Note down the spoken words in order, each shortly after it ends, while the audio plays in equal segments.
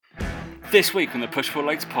This week on the Push Pull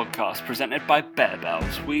Legs podcast, presented by Bear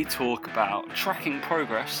Bells, we talk about tracking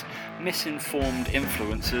progress, misinformed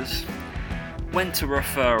influencers, when to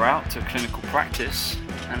refer out to clinical practice,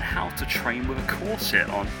 and how to train with a corset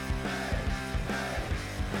on.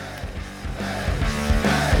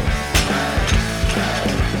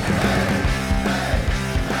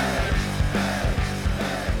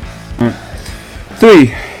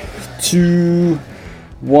 Three, two,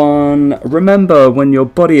 one. Remember, when your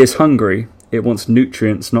body is hungry, it wants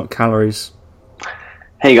nutrients, not calories.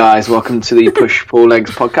 Hey guys, welcome to the Push Pull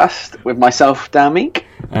Legs podcast with myself, Dan Meek.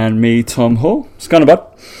 And me, Tom Hall. Scanner bud.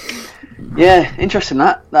 Yeah, interesting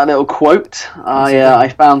that little quote I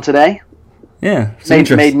found today. Yeah,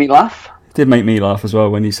 made me laugh. It did make me laugh as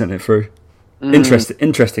well when you sent it through.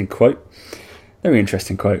 Interesting quote. Very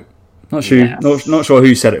interesting quote. Not sure. Yes. Not sure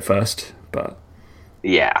who said it first, but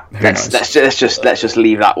yeah. Let's just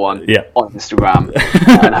leave that one on Instagram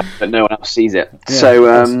and hope that no one else sees it. Yeah,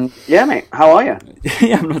 so mate, how are you?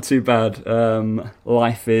 Yeah, I'm not too bad.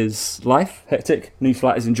 Life is life. Hectic. New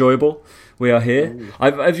flat is enjoyable. We are here.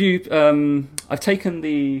 I've taken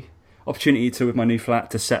the opportunity to, with my new flat,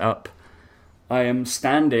 to set up. I am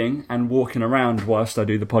standing and walking around whilst I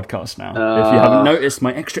do the podcast now. If you haven't noticed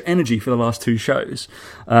my extra energy for the last two shows,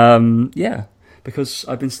 because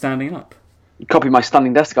I've been standing up. Copy my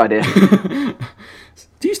standing desk idea.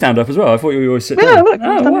 Do you stand up as well? I thought you always sit down. Yeah,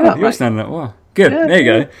 look, You're standing up. Wow, good. Yeah, there you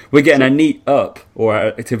go. We're getting our neat up, or our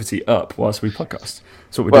activity up, whilst we podcast.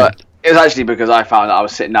 That's what we're doing. It was actually because I found that I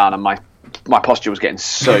was sitting down and my posture was getting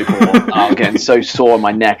so poor. I was getting so sore on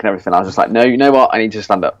my neck and everything. I was just like, no, you know what? I need to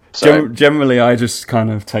stand up. So generally, I just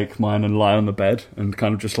kind of take mine and lie on the bed and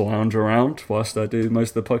kind of just lounge around whilst I do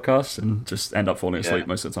most of the podcasts and just end up falling asleep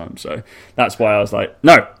most of the time. So that's why I was like,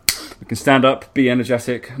 no, I can stand up, be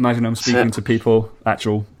energetic. Imagine I'm speaking to people,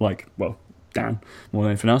 Dan, more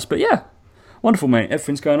than anything else. But yeah. Wonderful, mate.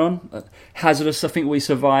 Everything's going on. Hazardous. I think we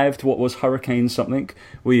survived what was Hurricane something.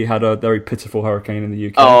 We had a very pitiful hurricane in the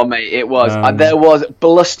UK. Oh, mate, it was. There was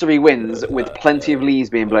blustery winds with plenty of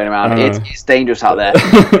leaves being blown around. It's dangerous out there.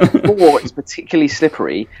 Or it's particularly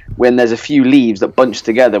slippery when there's a few leaves that bunch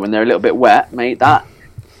together when they're a little bit wet, mate. That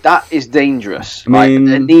is dangerous.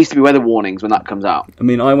 There needs to be weather warnings when that comes out. I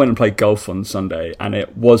mean, I went and played golf on Sunday, and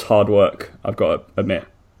it was hard work, I've got to admit.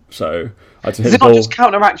 So I had to hit Does it not just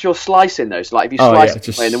counteract your slicing though? So like if you slice it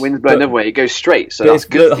and the wind's blowing the other way, it goes straight. So that's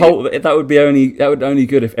good. That would only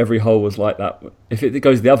good if every hole was like that. If it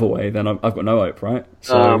goes the other way, then I've got no hope, right?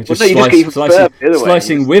 So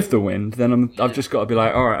slicing with the wind, then I've just got to be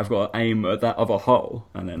like, all right, I've got to aim at that other hole,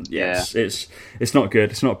 and then it's not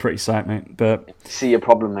good. It's not a pretty sight, mate. But see your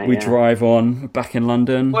problem, mate. We drive on back in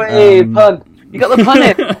London. Wait, pun! You got the pun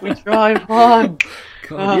in. We drive on.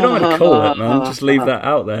 God, you don't want to call it, man. Just leave that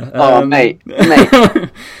out there. Mate,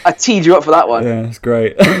 I teed you up for that one. Yeah, it's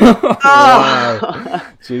great. Wow.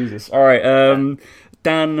 Jesus. All right.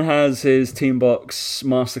 Dan has his Team Box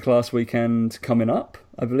Masterclass weekend coming up,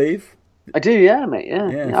 I believe. I do, yeah, mate. Yeah.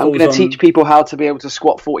 I'm going to teach people how to be able to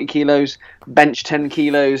squat 40 kilos, bench 10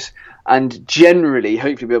 kilos, and generally,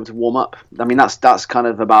 hopefully, be able to warm up. I mean, that's kind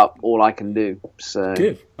of about all I can do. So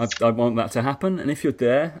good. I want that to happen. And if you're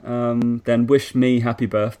there, then wish me happy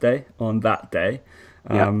birthday on that day.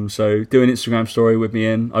 So do an Instagram story with me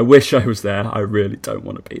in. I wish I was there. I really don't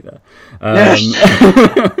want to be there.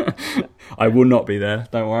 I will not be there.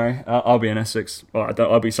 Don't worry. I'll be in Essex. Well,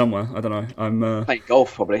 I'll be somewhere. I don't know. I'm playing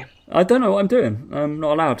golf probably. I don't know what I'm doing. I'm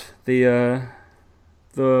not allowed. The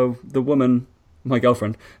woman, my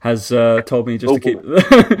girlfriend, has told me just to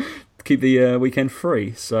keep the weekend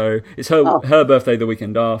free. So it's her birthday the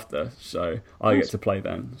weekend after. So I get to play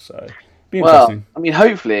then. So be interesting. I mean,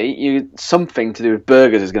 hopefully something to do with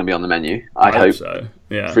burgers is going to be on the menu. I hope so.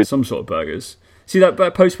 Yeah, some sort of burgers. See that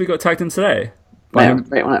post we got tagged in today?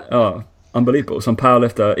 Oh, unbelievable! Some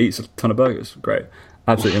powerlifter eats a ton of burgers. Great.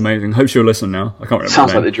 Absolutely amazing. Hope she'll listen now. I can't remember.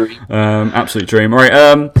 Sounds like the dream. Absolute dream. All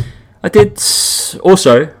right. I did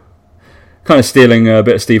also kind of stealing a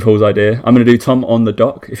bit of Steve Hall's idea. I'm going to do Tom on the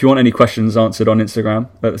dock. If you want any questions answered on Instagram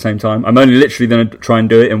at the same time, I'm only literally going to try and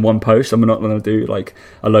do it in one post. I'm not going to do like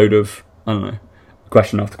a load of, I don't know,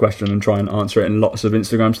 question after question and try and answer it in lots of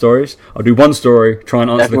Instagram stories. I'll do one story, try and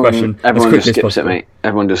answer the question as quickly as possible. Everyone just skips it, mate.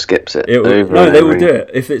 Everyone just skips it. They will do it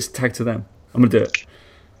if it's tagged to them. I'm going to do it.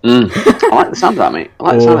 I like the sound of that, mate.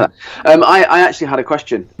 I actually had a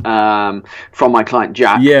question from my client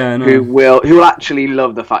Jack, who will actually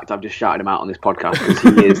love the fact I've just shouted him out on this podcast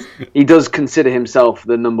because he does consider himself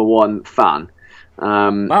the number one fan.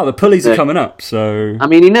 Wow, the pulleys are coming up. So I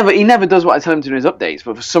mean, he never does what I tell him to do in his updates,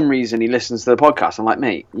 but for some reason he listens to the podcast. I'm like,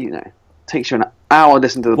 mate, takes you an hour to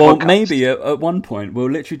listen to the podcast. Well, maybe at one point we'll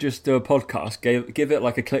literally just do a podcast, give it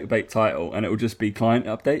like a clickbait title, and it will just be client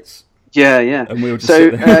updates. Yeah. And we'll just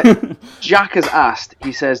sit there. Jack has asked,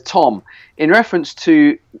 he says, Tom, in reference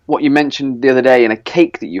to what you mentioned the other day in a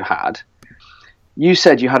cake that you had, you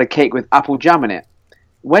said you had a cake with apple jam in it.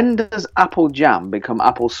 When does apple jam become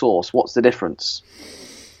apple sauce? What's the difference?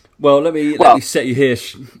 Well, let me set you here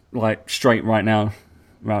straight right now,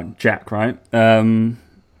 right, Jack, right?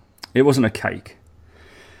 It wasn't a cake.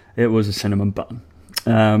 It was a cinnamon bun.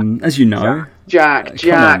 As you know, Jack,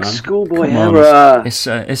 schoolboy error.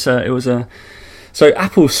 So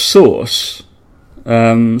apple sauce.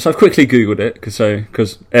 So I've quickly googled it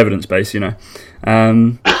because evidence based, you know.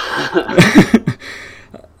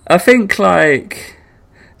 I think like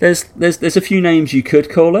there's a few names you could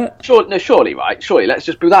call it. Surely, right? Surely, let's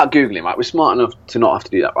just without googling, right? We're smart enough to not have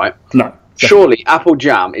to do that, right? No. Surely, apple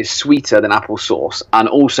jam is sweeter than apple sauce and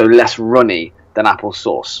also less runny than apple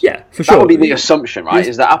sauce. Yeah, for sure. That would be the assumption, right?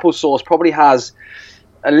 Is that apple sauce probably has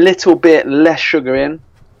a little bit less sugar in,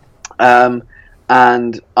 and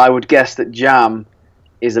I would guess that jam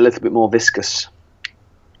is a little bit more viscous.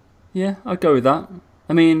 Yeah, I'd go with that.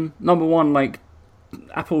 I mean, number one, like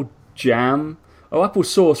apple jam or apple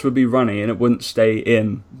sauce would be runny and it wouldn't stay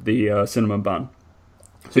in the cinnamon bun.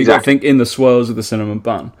 So you got to think in the swirls of the cinnamon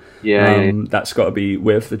bun. Yeah. That's got to be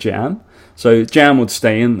with the jam. So jam would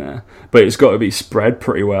stay in there, but it's got to be spread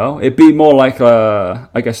pretty well. It'd be more like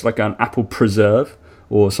like an apple preserve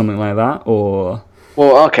or something like that. Or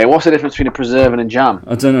well, okay. What's the difference between a preserve and a jam?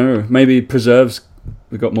 I don't know. Maybe preserves.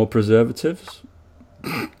 We got more preservatives.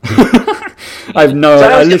 I literally have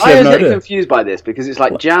no idea. Confused by this because it's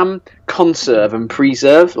like jam, conserve, and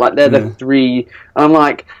preserve. Like they're the three. And I'm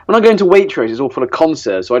like, when I go into Waitrose, it's all full of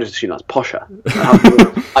conserve, so I just assume that's posher.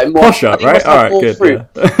 Posher, right? All right, good. Fruit.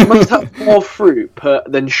 It must have more fruit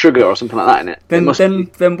than sugar or something like that in it.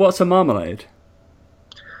 Then what's a marmalade?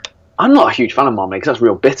 I'm not a huge fan of marmalade because that's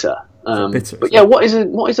real bitter. Bitter, but yeah, what is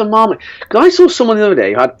a marmalade? Because I saw someone the other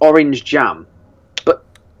day who had orange jam, but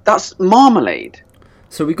that's marmalade.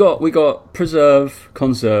 So we got preserve,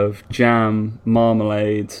 conserve, jam,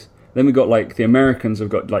 marmalade. Then we got like the Americans have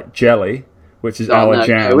got like jelly, which is our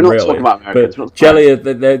jam. No, we're not talking about Americans. But jelly, and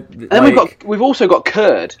then we've also got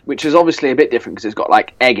curd, which is obviously a bit different because it's got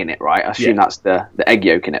like egg in it, right? I assume that's the egg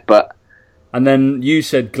yolk in it, but. And then you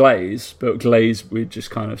said glaze, but glaze we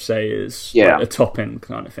just kind of say is like a topping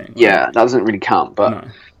kind of thing. Right? Yeah, that doesn't really count, but.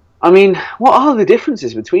 No. I mean, what are the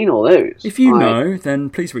differences between all those? If you know,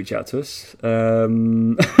 then please reach out to us. I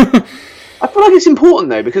feel like it's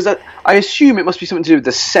important though because I assume it must be something to do with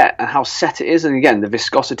the set and how set it is, and again the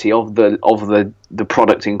viscosity of the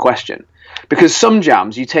product in question. Because some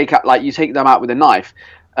jams you take them out with a knife,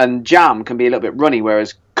 and jam can be a little bit runny,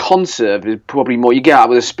 whereas conserve is probably more. You get out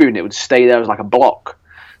with a spoon, it would stay there as like a block.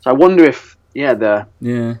 So I wonder if is it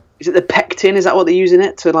the pectin? Is that what they use in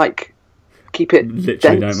it to like? Keep it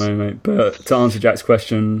literally dense. Don't know, mate. But to answer Jack's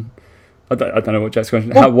question, I don't know what Jack's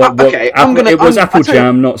question. It was apple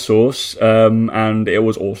jam, not sauce, and it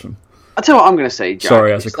was awesome. I'll tell you what I'm going to say, Jack.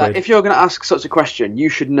 Sorry, as a quiz. If you're going to ask such a question, you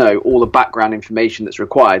should know all the background information that's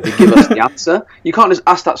required to give us the answer. You can't just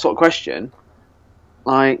ask that sort of question.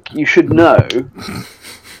 Like, you should know.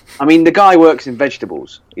 I mean, the guy works in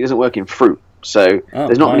vegetables. He doesn't work in fruit. So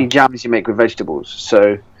there's not many jams you make with vegetables.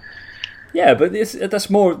 So. Yeah, but that's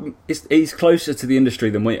more. He's closer to the industry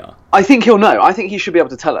than we are. I think he'll know. I think he should be able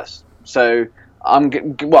to tell us. So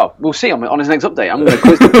we'll see on his next update. I'm going to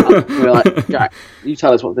quiz him. We're like, Jack, you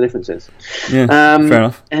tell us what the difference is. Yeah, fair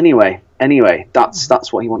enough. Anyway,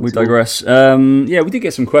 that's what he wants. We digress. We did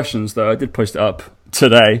get some questions though. I did post it up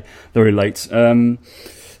today, very late.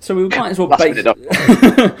 So we might as well base.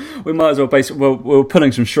 We might as well base. Well, we're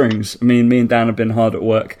pulling some strings. I mean, me and Dan have been hard at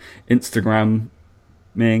work Instagramming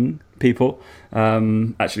people,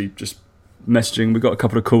 actually just messaging. We've got a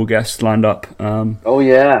couple of cool guests lined up. Oh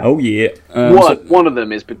yeah. One of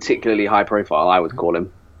them is particularly high profile, I would call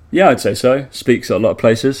him. Yeah, I'd say so. Speaks at a lot of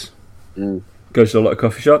places. Goes to a lot of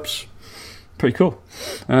coffee shops. Pretty cool.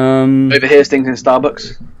 Overhears things in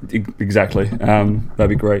Starbucks. Exactly. That'd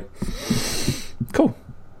be great. Cool.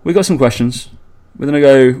 We got some questions.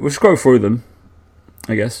 We'll scroll through them,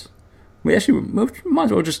 I guess. We might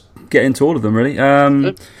as well just get into all of them, really.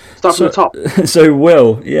 Start from the top. So,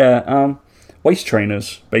 Will, waist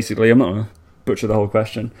trainers, basically. I'm not going to butcher the whole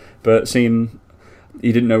question, but I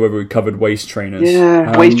you didn't know whether we covered waist trainers.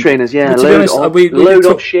 Yeah, waist trainers. Yeah, load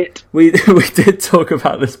of shit. We did talk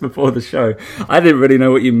about this before the show. I didn't really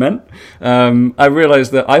know what you meant. I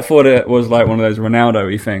realised that I thought it was like one of those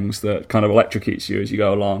Ronaldo-y things that kind of electrocutes you as you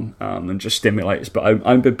go along and just stimulates. But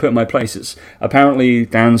I've been put in my place. Apparently,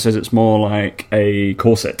 Dan says it's more like a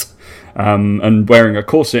corset. And wearing a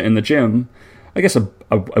corset in the gym, I guess a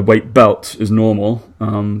weight belt is normal.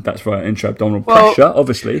 That's for intra-abdominal pressure,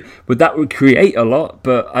 obviously. But that would create a lot.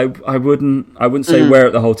 But I wouldn't say wear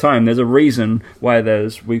it the whole time. There's a reason why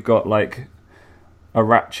we've got like a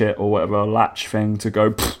ratchet or whatever, a latch thing to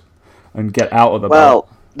go and get out of the belt.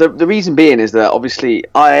 The reason being is that obviously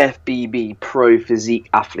IFBB pro physique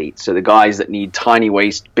athletes, so the guys that need tiny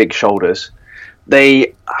waist, big shoulders,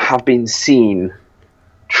 they have been seen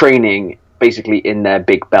training basically in their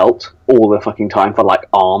big belt all the fucking time for like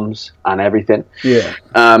arms and everything. Yeah.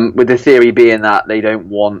 With the theory being that they don't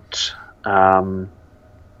want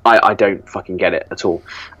I don't fucking get it at all.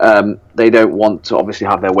 They don't want to obviously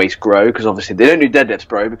have their waist grow because obviously they don't do deadlifts,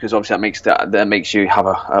 bro, because obviously that makes you have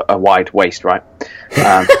a wide waist, right?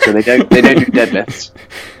 So they don't do deadlifts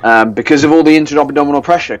because of all the intra-abdominal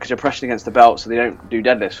pressure, because you're pressing against the belt, so they don't do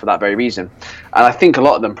deadlifts for that very reason. And I think a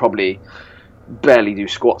lot of them probably barely do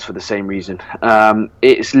squats for the same reason.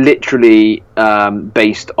 It's literally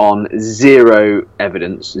based on zero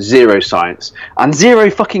evidence, zero science, and zero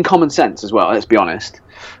fucking common sense as well, let's be honest.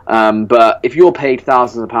 But if you're paid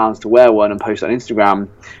thousands of pounds to wear one and post on Instagram,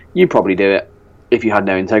 you'd probably do it if you had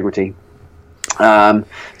no integrity. So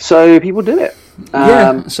people do it.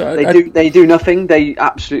 They do nothing. They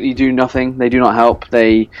absolutely do nothing. They do not help.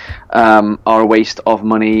 They are a waste of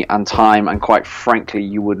money and time, and quite frankly,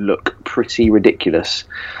 you would look pretty ridiculous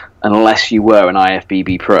unless you were an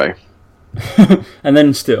IFBB pro. And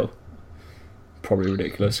then still, probably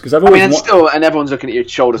ridiculous because and everyone's looking at your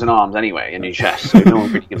shoulders and arms anyway, and your chest. So no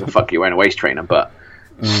one really gives a fuck you're wearing a waist trainer, but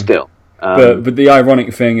still. But the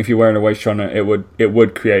ironic thing, if you're wearing a waist trainer, it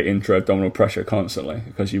would create intra-abdominal pressure constantly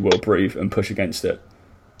because you will breathe and push against it.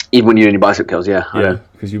 Even when you're in your bicep curls, yeah. Yeah,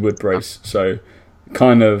 because you would brace. So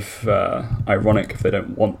kind of ironic if they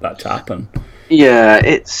don't want that to happen. Yeah,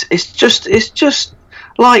 it's just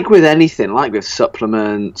like with anything, like with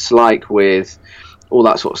supplements, like with all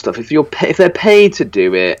that sort of stuff. If they're paid to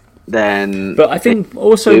do it, then. But I think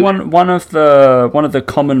also one of the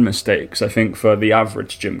common mistakes I think for the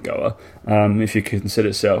average gym goer, if you consider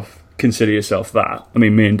yourself that, I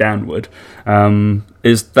mean me and Dan would,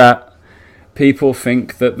 is that people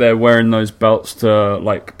think that they're wearing those belts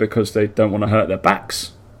because they don't want to hurt their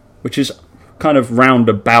backs, which is kind of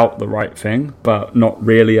roundabout the right thing, but not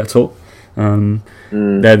really at all.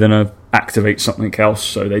 They're gonna activate something else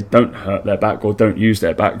so they don't hurt their back or don't use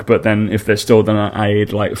their back, but then if they're still gonna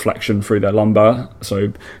aid like flexion through their lumbar,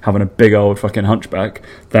 so having a big old fucking hunchback,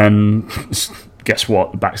 then guess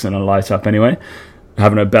what, the back's gonna light up anyway.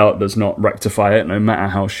 Having a belt does not rectify it, no matter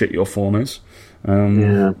how shit your form is.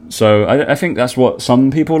 So I think that's what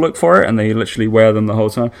some people look for it, and they literally wear them the whole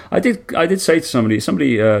time. I did say to somebody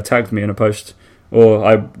tagged me in a post, or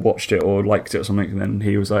I watched it or liked it or something, and then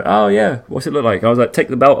he was like, oh yeah, what's it look like? I was like, take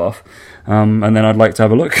the belt off, and then I'd like to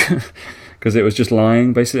have a look, because it was just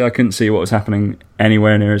lying, basically. I couldn't see what was happening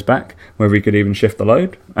anywhere near his back, whether he could even shift the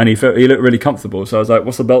load, and he looked really comfortable, so I was like,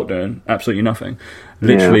 what's the belt doing? Absolutely nothing.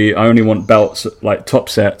 Literally, I only want belts, like top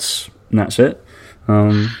sets, and that's it.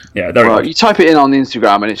 You type it in on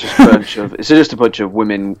Instagram, and it's just a bunch of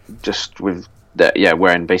women just with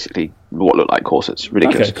wearing basically what look like corsets.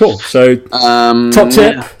 Ridiculous. Okay, cool. So, top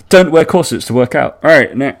tip: don't wear corsets to work out. All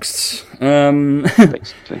right, next.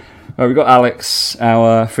 Basically, we've got Alex,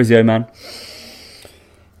 our physio man.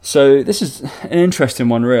 So this is an interesting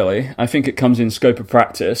one, really. I think it comes in scope of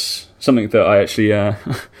practice. Something that I actually I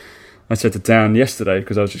said to Dan yesterday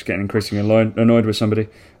because I was just getting increasingly annoyed with somebody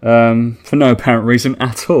for no apparent reason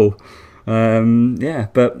at all.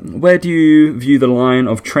 But where do you view the line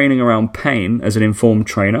of training around pain as an informed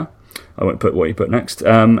trainer? I won't put what you put next.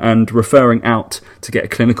 And referring out to get a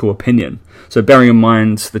clinical opinion. So bearing in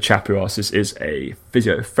mind the chap who asked this is a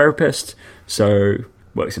physiotherapist, so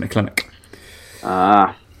works in a clinic.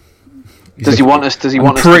 Does he want us?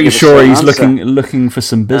 I'm pretty sure he's looking for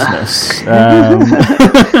some business. I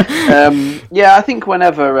think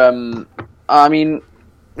whenever. I mean,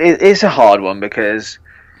 it's a hard one because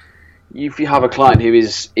if you have a client who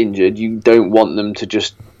is injured, you don't want them to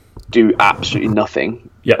just do absolutely nothing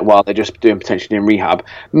while they're just potentially in rehab.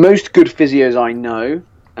 Most good physios I know,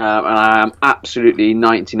 and I am absolutely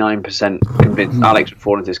 99% convinced Alex would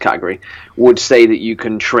fall into this category, would say that you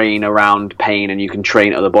can train around pain and you can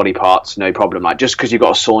train other body parts, no problem. Like, just because you've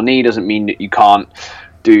got a sore knee doesn't mean that you can't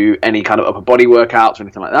do any kind of upper body workouts or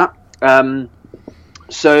anything like that.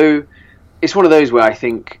 So it's one of those where I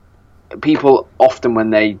think people often, when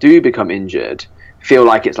they do become injured, feel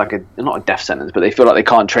like it's like not a death sentence, but they feel like they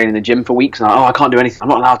can't train in the gym for weeks, and I can't do anything. I'm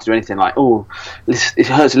not allowed to do anything. Like, it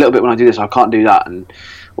hurts a little bit when I do this. I can't do that, and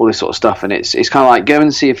all this sort of stuff. And it's kind of like, go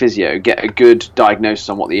and see a physio, get a good diagnosis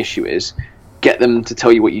on what the issue is, get them to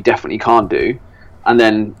tell you what you definitely can't do, and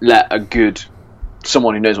then let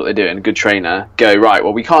someone who knows what they're doing, a good trainer, go, right,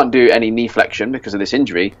 well, we can't do any knee flexion because of this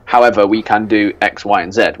injury. However, we can do X, Y,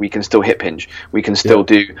 and Z. We can still hip hinge. We can still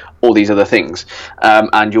do all these other things.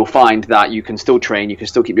 And you'll find that you can still train. You can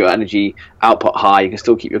still keep your energy output high. You can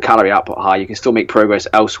still keep your calorie output high. You can still make progress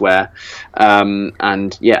elsewhere. I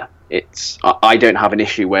don't have an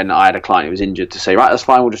issue when I had a client who was injured to say, right, that's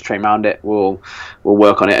fine, we'll just train around it, we'll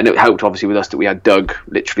work on it. And it helped obviously with us that we had Doug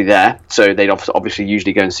literally there, so they'd obviously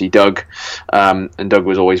usually go and see Doug, and Doug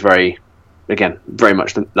was always very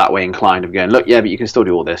much that way inclined of going, look, yeah, but you can still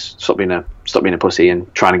do all this, stop being a pussy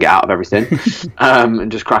and trying to get out of everything, and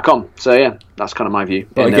just crack on. So yeah, that's kind of my view.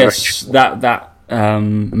 But I guess that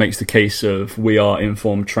makes the case of we are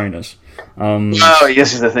informed trainers.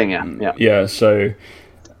 This is the thing. Yeah. So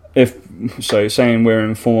saying we're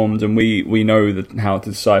informed and we know how to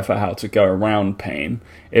decipher how to go around pain.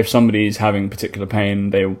 If somebody's having particular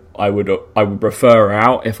pain, I would refer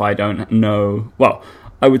out if I don't know. Well,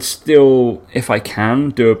 I would still, if I can,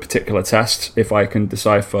 do a particular test if I can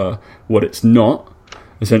decipher what it's not.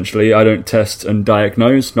 Essentially, I don't test and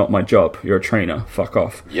diagnose. Not my job. You're a trainer. Fuck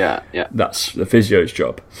off. Yeah. That's the physio's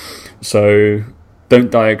job. So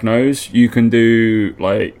don't diagnose. You can do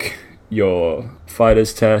like your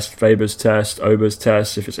Fider's test, Faber's test, Ober's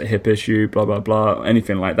test, if it's a hip issue, blah, blah, blah,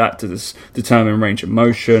 anything like that to determine range of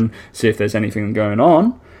motion, see if there's anything going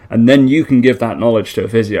on, and then you can give that knowledge to a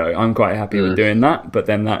physio. I'm quite happy with doing that, but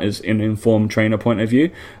then that is an informed trainer point of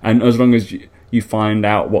view, and as long as you find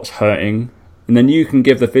out what's hurting, and then you can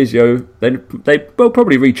give the physio, they will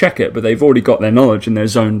probably recheck it, but they've already got their knowledge and they're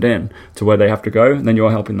zoned in to where they have to go, and then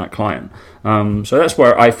you're helping that client. So that's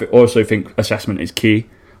where I also think assessment is key.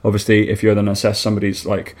 Obviously, if you're going to assess somebody's,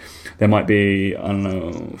 like, there might be, I don't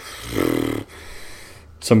know,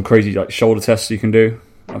 some crazy like shoulder tests you can do.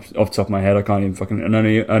 Off the top of my head, I can't even fucking. An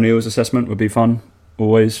O'Neill's assessment would be fun,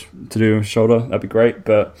 always, to do a shoulder. That'd be great.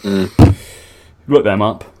 But look them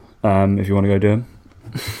up if you want to go do them.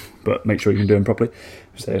 But make sure you can do them properly.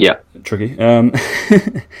 So, tricky.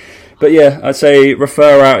 But yeah, I'd say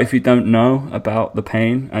refer out if you don't know about the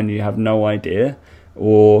pain and you have no idea,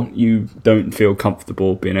 or you don't feel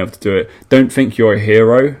comfortable being able to do it. Don't think you're a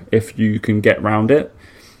hero if you can get around it.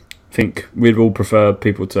 I think we'd all prefer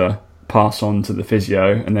people to pass on to the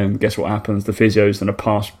physio, and then guess what happens? The physio is going to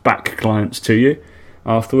pass back clients to you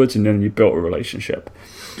afterwards, and then you built a relationship.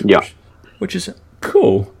 Yeah. Which is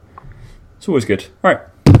cool. It's always good. All right.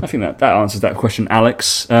 I think that answers that question,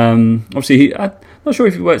 Alex. Obviously, I'm not sure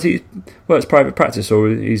if he works private practice or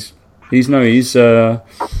he's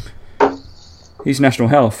National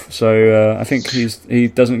Health, so I think he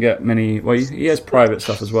doesn't get many. Well, he has private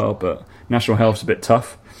stuff as well, but National Health's a bit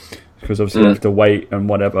tough because obviously you have to wait and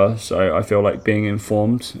whatever. So I feel like being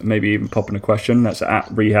informed, maybe even popping a question. That's at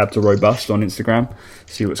Rehab to Robust on Instagram.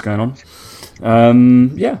 See what's going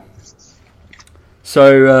on. Yeah.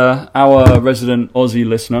 So our resident Aussie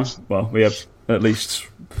listener. Well, we have at least.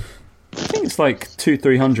 I think it's like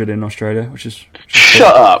 200-300 in Australia, which is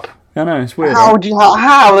shut cool. up. I know, it's weird. How do you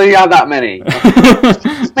have that many?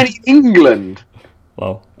 As many in England.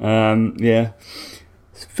 Well, yeah,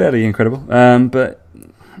 it's fairly incredible. But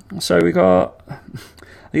so we got,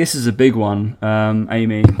 I guess this is a big one,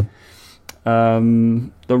 Amy. The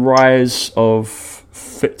rise of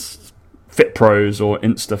fit pros or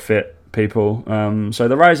Insta fit people. So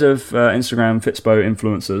the rise of Instagram Fitspo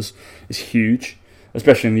influencers is huge,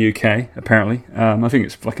 especially in the UK. Apparently, I think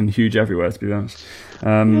it's fucking huge everywhere, to be honest.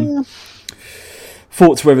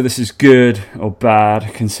 Thoughts whether this is good or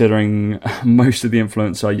bad, considering most of the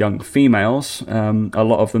influencers are young females. A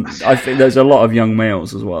lot of them, I think there's a lot of young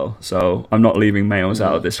males as well, so I'm not leaving males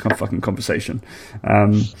out of this fucking conversation. A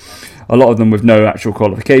lot of them with no actual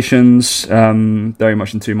qualifications, very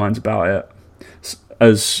much in two minds about it.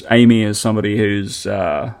 As Amy is somebody who's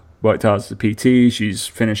worked hard as a PT, she's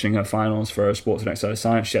finishing her finals for her sports and exercise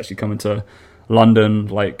science. She's actually coming to London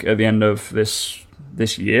like at the end of this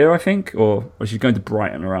year, I think, or she's going to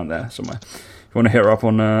Brighton, around there somewhere. If you want to hit her up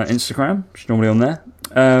on Instagram, she's normally on there.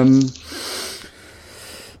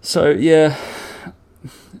 So yeah,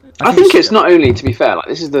 I think it's not only, to be fair, like,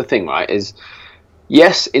 this is the thing, right, is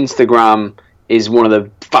yes, Instagram is one of the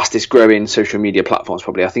fastest growing social media platforms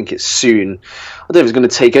probably. I think it's soon, I don't know if it's going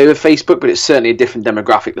to take over Facebook, but it's certainly a different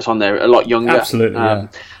demographic that's on there, a lot younger. Absolutely, yeah.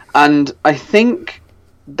 And I think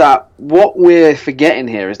that what we're forgetting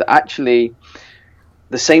here is that actually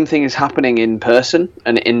the same thing is happening in person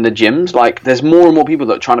and in the gyms. Like, there's more and more people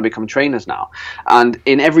that are trying to become trainers now. And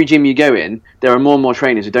in every gym you go in, there are more and more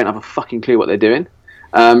trainers who don't have a fucking clue what they're doing.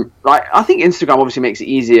 Like, I think Instagram obviously makes it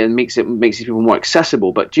easier and makes these people more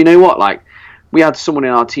accessible. But do you know what? Like, we had someone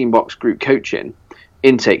in our Teambox group coaching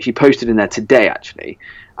intake. She posted in there today, actually,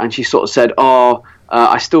 and she sort of said,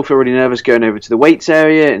 I still feel really nervous going over to the weights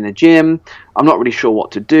area in the gym. I'm not really sure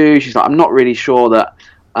what to do. She's like, I'm not really sure that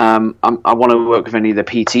I want to work with any of the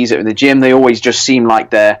PTs that are in the gym. They always just seem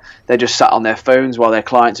like they're just sat on their phones while their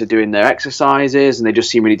clients are doing their exercises, and they just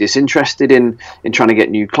seem really disinterested in trying to get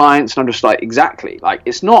new clients. And I'm just like, exactly. Like,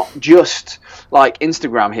 it's not just like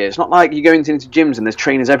Instagram here. It's not like you go into gyms and there's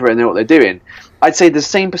trainers everywhere and they know what they're doing. I'd say the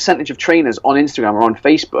same percentage of trainers on Instagram or on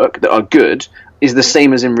Facebook that are good is the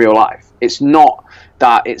same as in real life. It's not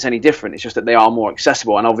that it's any different. It's just that they are more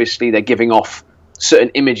accessible, and obviously they're giving off certain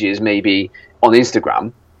images maybe on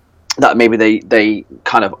Instagram that maybe they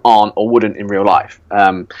kind of aren't or wouldn't in real life.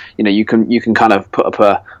 You can kind of put up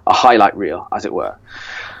a highlight reel, as it were,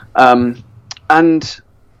 and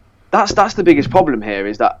that's the biggest problem here,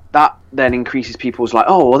 is that then increases people's like,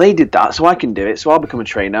 oh, well, they did that, so I can do it, so I'll become a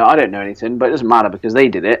trainer. I don't know anything, but it doesn't matter because they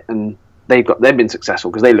did it and they've been successful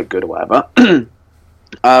because they look good or whatever.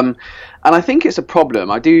 And I think it's a problem.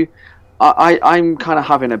 I'm kind of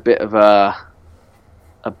having a bit of a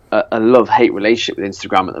love-hate relationship with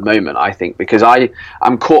Instagram at the moment, I think, because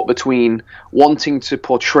I'm caught between wanting to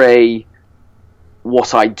portray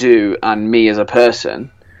what I do and me as a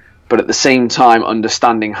person, but at the same time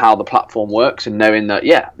understanding how the platform works and knowing that,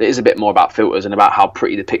 yeah, it is a bit more about filters and about how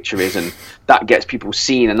pretty the picture is, and that gets people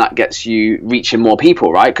seen and that gets you reaching more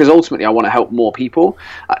people, right? Because ultimately I want to help more people.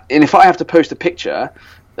 And if I have to post a picture,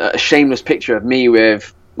 a shameless picture of me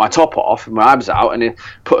with my top off and my abs out, and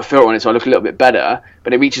put a filter on it so I look a little bit better,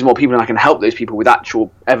 but it reaches more people and I can help those people with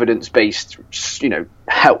actual evidence-based,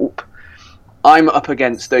 help, I'm up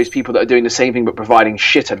against those people that are doing the same thing but providing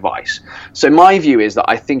shit advice. So my view is that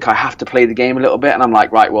I think I have to play the game a little bit, and I'm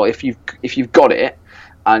like, right, well, if you've got it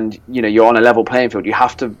and you're on a level playing field, you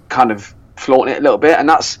have to kind of flaunt it a little bit.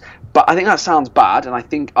 But I think that sounds bad, and I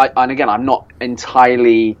think and again, I'm not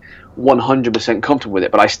entirely 100% comfortable with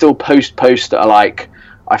it, but I still posts that are like,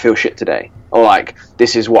 I feel shit today, or like,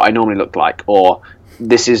 this is what I normally look like, or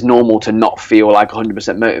this is normal to not feel like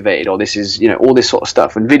 100% motivated, or this is, all this sort of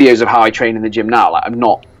stuff, and videos of how I train in the gym now, like I'm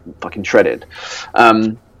not fucking shredded.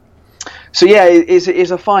 So yeah,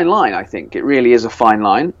 it's a fine line. I think it really is a fine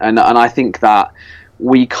line, and I think that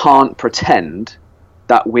we can't pretend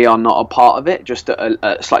that we are not a part of it, just at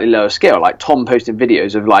a slightly lower scale. Like Tom posting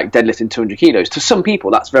videos of like deadlifting 200 kilos. To some people,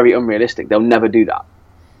 that's very unrealistic. They'll never do that.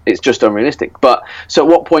 It's just unrealistic. But so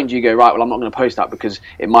at what point do you go, right, well, I'm not going to post that because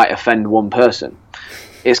it might offend one person?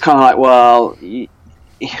 It's kind of like, well,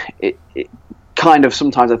 it kind of,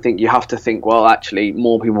 sometimes I think you have to think, well, actually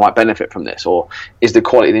more people might benefit from this, or is the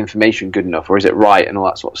quality of the information good enough, or is it right, and all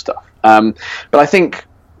that sort of stuff. But I think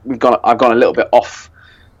I've gone a little bit off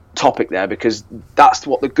topic there, because that's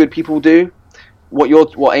what the good people do.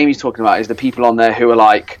 What Amy's talking about is the people on there who are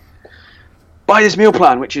like, buy this meal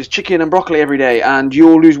plan, which is chicken and broccoli every day, and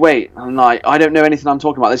you'll lose weight. And I'm like, I don't know anything I'm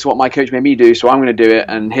talking about. This is what my coach made me do, so I'm going to do it.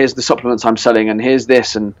 And here's the supplements I'm selling, and here's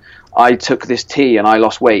this, and I took this tea and I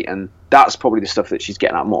lost weight. And that's probably the stuff that she's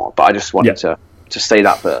getting at more. But I just wanted to say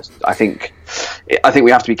that first. I think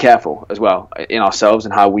we have to be careful as well in ourselves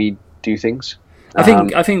and how we do things.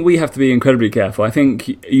 I think we have to be incredibly careful. I think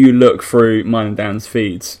you look through mine and Dan's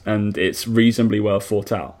feeds, and it's reasonably well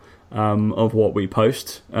thought out. Of what we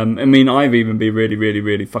post. I mean, I've even been really, really,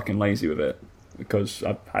 really fucking lazy with it because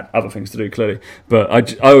I've had other things to do, clearly. But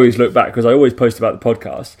I always look back, because I always post about the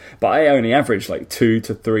podcast, but I only average like 2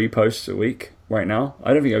 to 3 posts a week right now.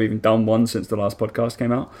 I don't think I've even done one since the last podcast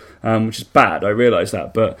came out, which is bad. I realise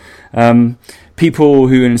that. But people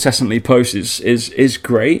who incessantly post is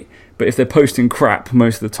great. But if they're posting crap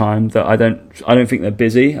most of the time, that I don't think they're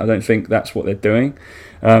busy. I don't think that's what they're doing.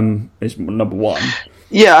 Is number one.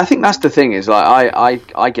 Yeah, I think that's the thing, is like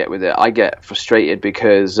I get with it. I get frustrated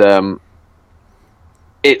because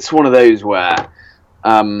it's one of those where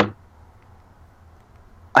I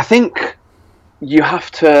think you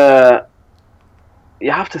have to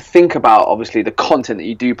think about, obviously, the content that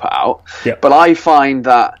you do put out. Yep. But I find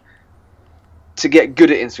that to get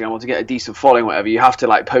good at Instagram or to get a decent following, whatever, you have to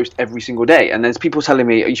like post every single day. And there's people telling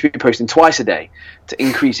me you should be posting twice a day to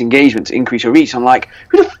increase engagement, to increase your reach. I'm like,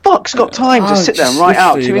 who the fuck's got time to sit there and write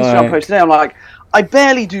out 2 Instagram posts a day? I'm like, I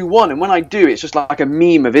barely do one, and when I do, it's just like a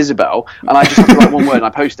meme of Isabel, and I just have to write one word and I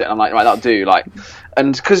post it, and I'm like, right, that'll do. Like,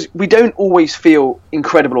 and because we don't always feel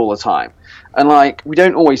incredible all the time, and like we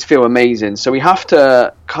don't always feel amazing, so we have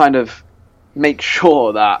to kind of make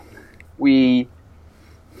sure that we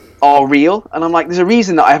are real. And I'm like, there's a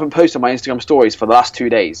reason that I haven't posted my Instagram stories for the last 2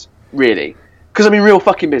 days, really, because I've been real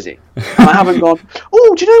fucking busy, and I haven't gone,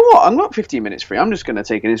 oh, do you know what, I'm not 15 minutes free, I'm just going to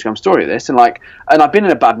take an Instagram story of this, and I've been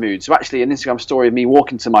in a bad mood, so actually an Instagram story of me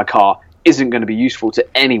walking to my car isn't going to be useful to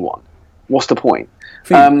anyone. What's the point?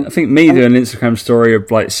 I think me doing an Instagram story of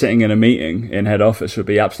like sitting in a meeting in head office would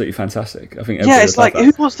be absolutely fantastic. I think it's like,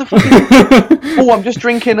 who wants to fucking oh, I'm just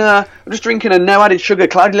drinking a no added sugar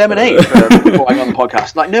cloudy lemonade before I go on the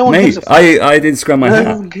podcast. Like, no one gives a fuck. I did Instagram my hat.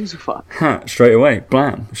 No one gives a fuck. Hat straight away,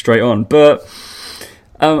 blam, straight on. But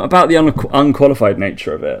about the unqualified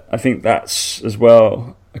nature of it, I think that's as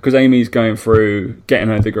well, because Amy's going through getting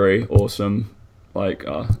her degree, awesome. Like,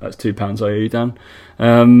 oh, that's £2 I owe you, Dan.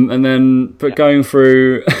 And then, but going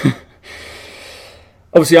through,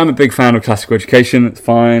 obviously I'm a big fan of classical education, it's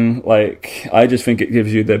fine. Like, I just think it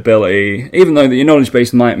gives you the ability, even though your knowledge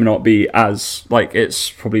base might not be as, like, it's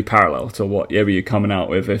probably parallel to whatever you're coming out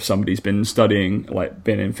with if somebody's been studying, like,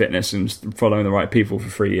 been in fitness and following the right people for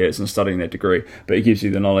 3 years and studying their degree, but it gives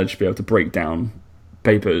you the knowledge to be able to break down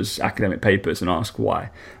papers, academic papers, and ask why,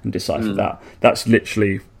 and decipher that. That's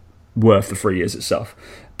literally worth the 3 years itself.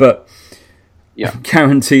 But I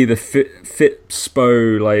guarantee the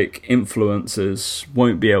Fitspo like influencers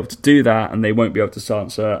won't be able to do that, and they won't be able to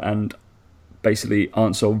answer and basically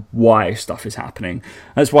answer why stuff is happening.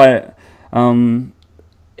 That's why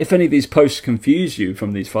if any of these posts confuse you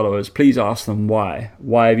from these followers, please ask them why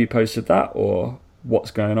have you posted that, or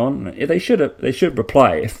what's going on. They should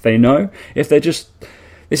reply if they know. If they're just,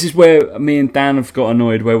 this is where me and Dan have got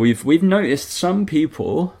annoyed, where we've noticed some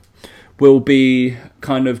people will be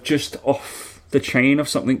kind of just off the chain of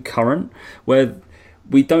something current, where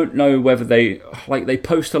we don't know whether they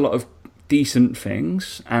post a lot of decent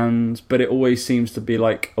things, but it always seems to be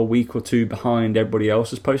like a week or two behind everybody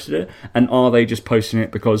else has posted it. And are they just posting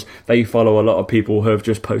it because they follow a lot of people who have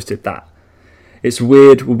just posted that? It's a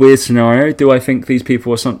weird scenario. Do I think these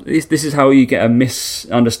people are this is how you get a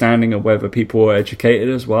misunderstanding of whether people are educated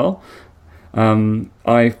as well.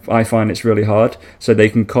 I find it's really hard. So they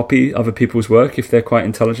can copy other people's work if they're quite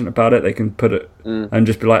intelligent about it. They can put it and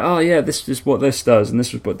just be like, oh yeah, this is what this does, and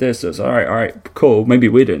this is what this does. All right, cool. Maybe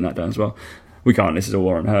we're doing that as well. We can't. This is a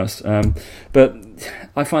Warren Hurst. But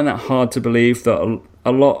I find that hard to believe that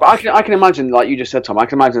a lot. But I can imagine, like you just said, Tom. I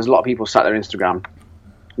can imagine there's a lot of people sat there on Instagram.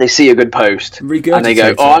 They see a good post and they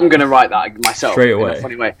go, oh, I'm going to write that myself straight away. In a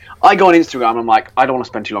funny way. I go on Instagram and I'm like, I don't want to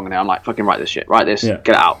spend too long on it. I'm like, fucking write this shit, get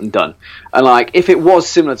it out and done. And like, if it was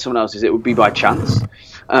similar to someone else's, it would be by chance.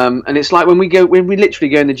 And it's like when we literally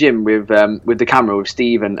go in the gym with the camera with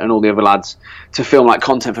Steve and all the other lads to film like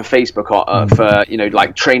content for Facebook or for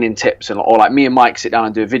like training tips, or like me and Mike sit down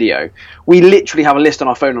and do a video. We literally have a list on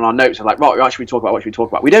our phone on our notes of like, right, what should we talk about? What should we talk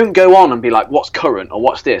about? We don't go on and be like, what's current or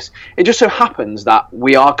what's this. It just so happens that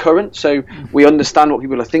we are current, so we understand what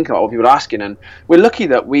people are thinking about, what people are asking, and we're lucky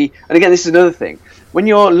that and again, this is another thing. When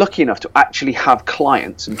you're lucky enough to actually have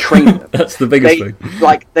clients and train them, that's the biggest thing.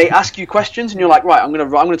 Like, they ask you questions, and you're like, right, I'm gonna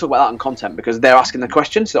talk about that on content because they're asking the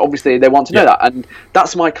questions. So obviously they want to know that, and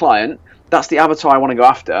that's my client. That's the avatar I want to go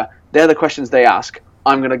after. They're the questions they ask.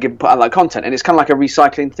 I'm gonna put out that content, and it's kind of like a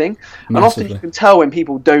recycling thing. Massively. And often you can tell when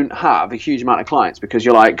people don't have a huge amount of clients because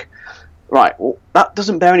you're like, right, well, that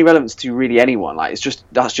doesn't bear any relevance to really anyone. Like,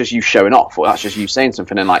 that's just you showing off, or that's just you saying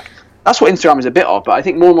something, and like. That's what Instagram is a bit of, but I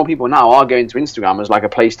think more and more people now are going to Instagram as like a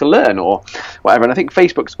place to learn or whatever. And I think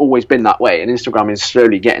Facebook's always been that way, and Instagram is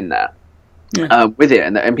slowly getting there with it.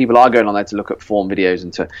 And people are going on there to look at form videos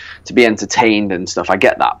and to be entertained and stuff. I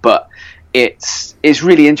get that, but it's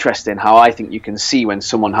really interesting how I think you can see when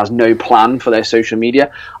someone has no plan for their social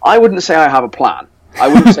media. I wouldn't say I have a plan. I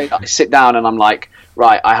wouldn't say that I sit down and I'm like,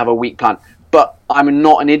 right, I have a week plan. But I'm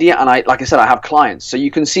not an idiot, and like I said, I have clients. So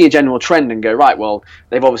you can see a general trend and go, right, well,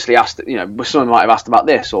 they've obviously asked, someone might have asked about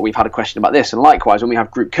this, or we've had a question about this. And likewise, when we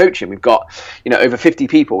have group coaching, we've got, over 50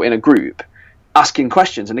 people in a group asking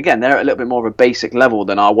questions. And again, they're at a little bit more of a basic level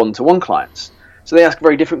than our one-to-one clients. So they ask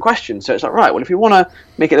very different questions. So it's like, right, well, if you want to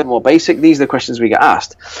make it a little more basic, these are the questions we get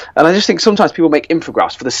asked. And I just think sometimes people make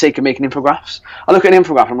infographics for the sake of making infographics. I look at an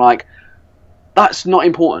infographic and I'm like, that's not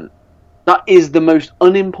important. That is the most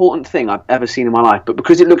unimportant thing I've ever seen in my life. But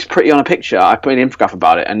because it looks pretty on a picture, I put an infographic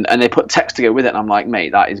about it, and they put text to go with it, and I'm like,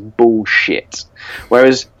 mate, that is bullshit.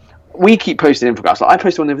 Whereas we keep posting infographics. Like I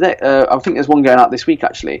posted one the other day. I think there's one going out this week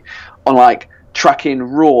actually on like tracking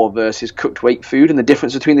raw versus cooked weight food and the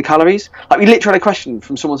difference between the calories. Like we literally had a question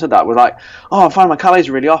from someone said that was like, oh, I'm finding my calories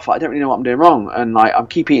are really off. I don't really know what I'm doing wrong, and like I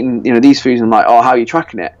keep eating these foods, and I'm like, oh, how are you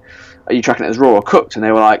tracking it? Are you tracking it as raw or cooked? And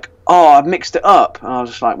they were like, oh, I've mixed it up. And I was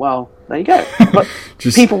just like, well, there you go. But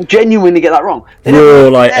just people genuinely get that wrong. They raw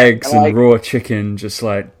like eggs and raw chicken, just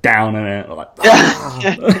like down in it, like.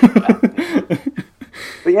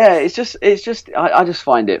 But yeah, it's just I just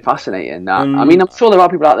find it fascinating. That I mean, I'm sure there are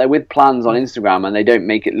people out there with plans on Instagram and they don't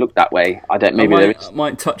make it look that way. I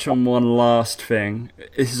might touch on one last thing.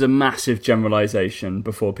 This is a massive generalization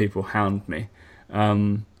before people hound me.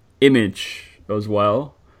 Image as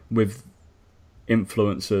well with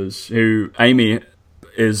influencers who Amy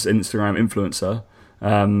is Instagram influencer,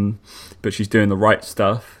 but she's doing the right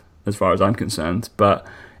stuff as far as I'm concerned. But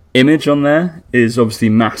image on there is obviously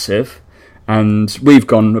massive. And we've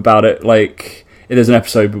gone about it like there's an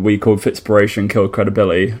episode we called Fitspiration Killed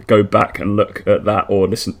Credibility. Go back and look at that, or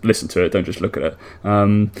listen to it. Don't just look at it.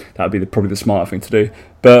 That would be probably the smarter thing to do.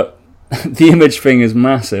 But the image thing is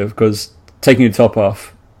massive because taking your top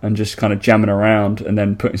off and just kind of jamming around and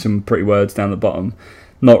then putting some pretty words down the bottom,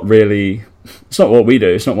 not really. It's not what we do.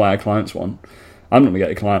 It's not what our clients want. I'm not gonna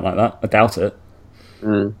get a client like that. I doubt it.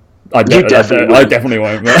 I definitely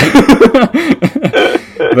won't.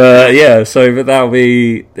 But yeah, so that'll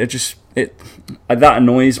be that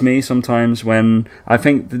annoys me sometimes when I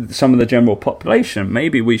think some of the general population,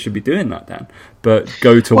 maybe we should be doing that then, but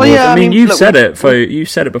go towards. Well, yeah, I mean, you said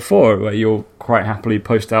it before, where you'll quite happily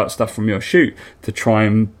post out stuff from your shoot to try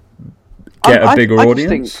and get a bigger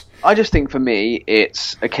audience. I just think for me,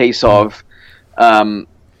 it's a case of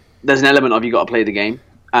there's an element of you got to play the game,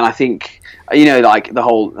 and I think like the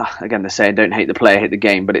whole again the saying, don't hate the player, hate the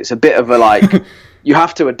game, but it's a bit of a like. You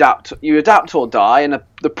have to adapt. You adapt or die, and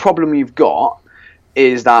the problem you've got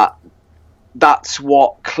is that's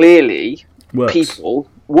what clearly people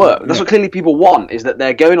work. That's what clearly people want, is that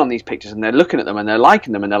they're going on these pictures and they're looking at them and they're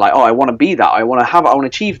liking them and they're like, oh, I want to be that. I want to have it. I want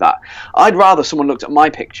to achieve that. I'd rather someone looked at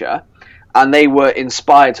my picture and they were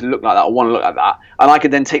inspired to look like that or want to look like that, and I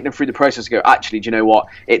could then take them through the process and go, actually, do you know what?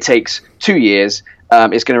 It takes 2 years.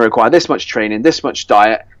 It's going to require this much training, this much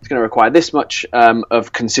diet. It's going to require this much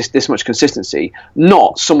this much consistency.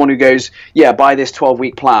 Not someone who goes, yeah, buy this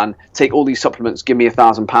 12-week plan, take all these supplements, give me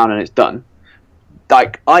 £1,000 and it's done.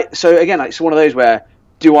 So again, it's one of those where,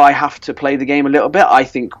 do I have to play the game a little bit? I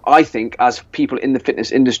think as people in the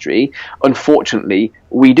fitness industry, unfortunately,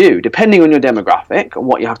 we do. Depending on your demographic and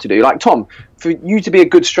what you have to do. Like Tom, for you to be a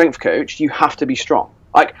good strength coach, you have to be strong.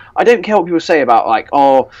 Like, I don't care what people say about, like,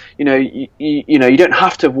 oh, you don't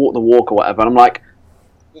have to walk the walk or whatever. And I'm like,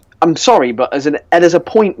 I'm sorry, but there's a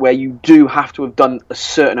point where you do have to have done a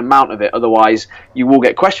certain amount of it. Otherwise, you will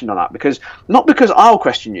get questioned on that. Not because I'll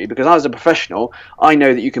question you, because as a professional, I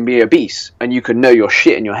know that you can be obese and you can know your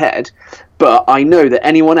shit in your head. But I know that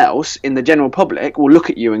anyone else in the general public will look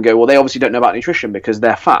at you and go, well, they obviously don't know about nutrition because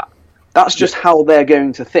they're fat. That's just how they're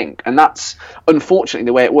going to think. And that's unfortunately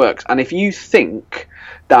the way it works. And if you think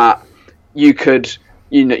that you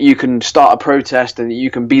can start a protest and you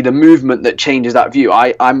can be the movement that changes that view,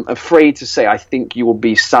 I'm afraid to say I think you will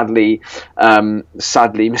be sadly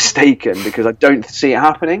mistaken, because I don't see it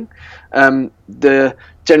happening. The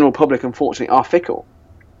general public, unfortunately, are fickle,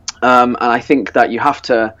 and I think that you have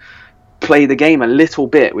to play the game a little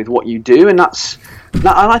bit with what you do, and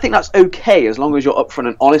I think that's okay as long as you're upfront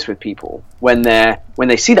and honest with people. When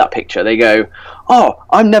they see that picture, they go, "Oh,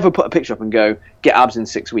 I've never put a picture up and go get abs in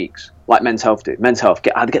 6 weeks like Men's Health do. Men's Health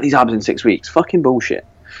get these abs in 6 weeks. Fucking bullshit."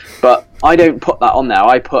 But I don't put that on there.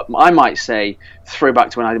 I might say,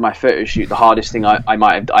 throwback to when I did my photo shoot, the hardest thing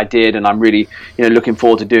I did, and I'm really looking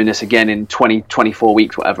forward to doing this again in 24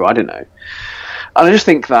 weeks, whatever. I don't know. And I just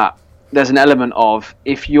think that there's an element of,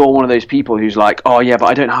 if you're one of those people who's like, oh yeah, but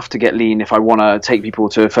I don't have to get lean if I want to take people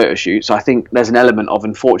to a photo shoot. So I think there's an element of,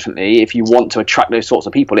 unfortunately, if you want to attract those sorts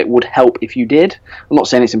of people, it would help if you did. I'm not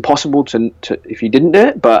saying it's impossible to if you didn't do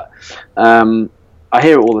it, but I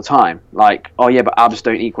hear it all the time. Like, oh yeah, but abs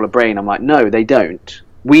don't equal a brain. I'm like, no, they don't.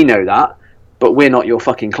 We know that, but we're not your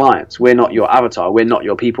fucking clients. We're not your avatar. We're not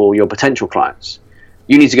your people, your potential clients.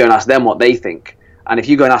 You need to go and ask them what they think. And if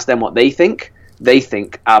you go and ask them what they think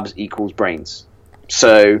abs equals brains.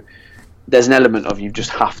 So there's an element of, you just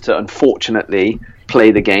have to, unfortunately, play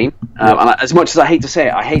the game. And as much as I hate to say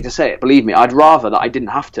it, believe me, I'd rather that I didn't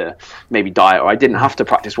have to maybe diet, or I didn't have to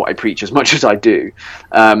practice what I preach as much as I do.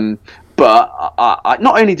 but I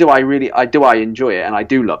not only do I enjoy it, and I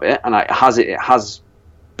do love it, and it has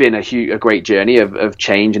been a great journey of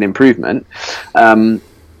change and improvement.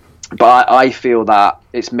 But I feel that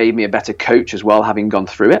it's made me a better coach as well, having gone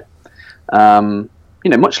through it.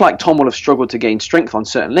 Much like Tom will have struggled to gain strength on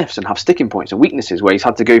certain lifts and have sticking points and weaknesses where he's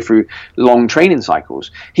had to go through long training cycles.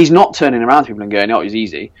 He's not turning around to people and going, "Oh, it's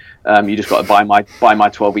easy. You just got to buy my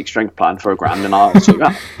 12-week strength plan for $1,000 and I'll sort you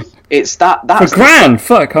out." It's that's for $1,000.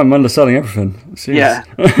 Fuck, I'm underselling everything. Jeez. Yeah,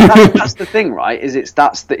 that's the thing, right? It's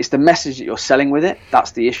the message that you're selling with it.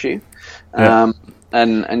 That's the issue. Yeah.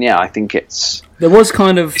 And yeah, I think there was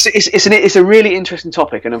kind of it's a really interesting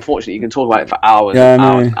topic, and unfortunately, you can talk about it for hours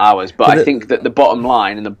and hours. But I think that the bottom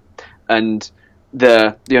line and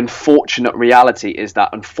the unfortunate reality is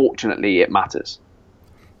that unfortunately it matters.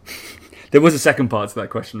 There was a second part to that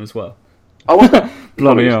question as well. Oh,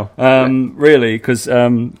 bloody hell! Really, because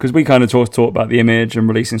we kind of talk about the image and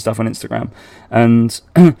releasing stuff on Instagram, and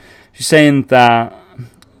she's saying that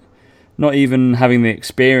not even having the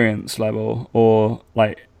experience level or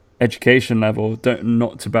like education level,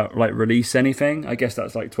 not to about like release anything. I guess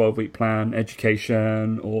that's like 12-week plan,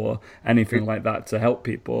 education, or anything like that to help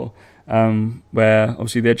people. Where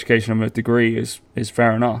obviously the education of a degree is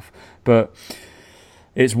fair enough, but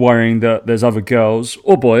it's worrying that there's other girls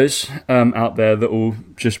or boys out there that will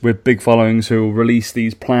just with big followings who will release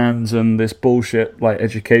these plans and this bullshit like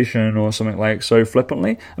education or something like so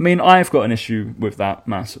flippantly. I mean, I've got an issue with that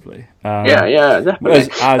massively. Yeah,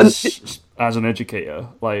 definitely. As an educator,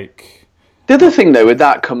 like the other thing though with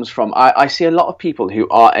that comes from I see a lot of people who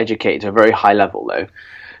are educated to a very high level though,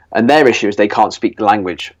 and their issue is they can't speak the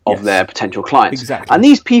language of their potential clients. Exactly. And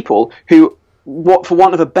these people who, for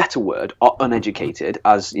want of a better word, are uneducated,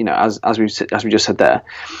 as we just said there,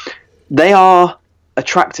 they are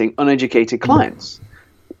attracting uneducated clients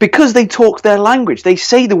because they talk their language. They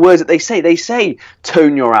say the words that they say. They say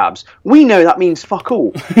tone your abs. We know that means fuck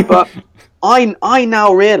all, but I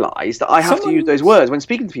now realise that I have to use those words when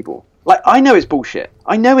speaking to people. Like, I know it's bullshit.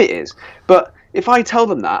 I know it is, but if I tell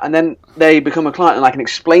them that and then they become a client and I can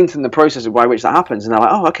explain to them the process by which that happens, and they're like,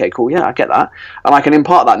 "Oh, okay, cool, yeah, I get that," and I can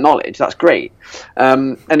impart that knowledge, that's great.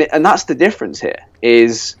 And that's the difference here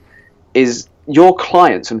is your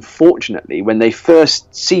clients, unfortunately, when they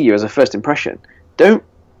first see you as a first impression, they're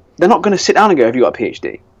not going to sit down and go, "Have you got a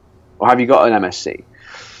PhD? Or have you got an MSc?"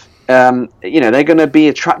 They're going to be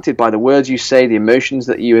attracted by the words you say, the emotions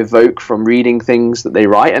that you evoke from reading things that they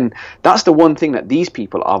write, and that's the one thing that these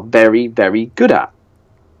people are very, very good at,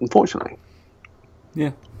 unfortunately.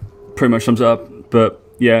 Yeah, pretty much sums it up. But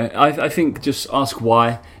yeah, I think just ask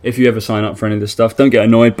why if you ever sign up for any of this stuff. Don't get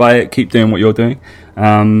annoyed by it. Keep doing what you're doing,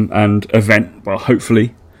 and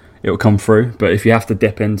hopefully it will come through. But if you have to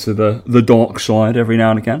dip into the dark side every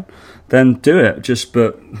now and again, then do it.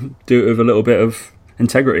 But do it with a little bit of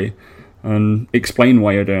integrity and explain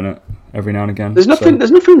why you're doing it every now and again. There's nothing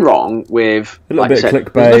wrong with a little bit of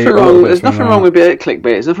clickbait. There's nothing wrong with being clickbait.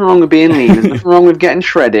 There's nothing wrong with being lean. There's nothing wrong with getting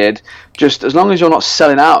shredded. Just as long as you're not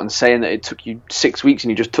selling out and saying that it took you 6 weeks and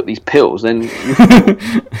you just took these pills, then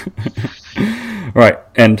right,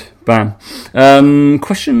 end. Bam.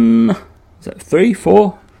 Question, is that 3,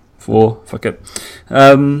 4? 4, fuck it.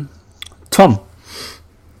 Tom.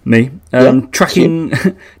 Me.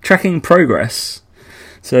 Tracking progress.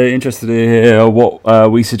 So interested to hear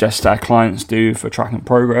what we suggest our clients do for tracking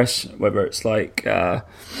progress, whether it's like how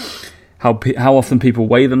often people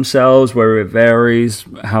weigh themselves, whether it varies,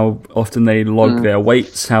 how often they log their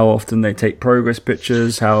weights, how often they take progress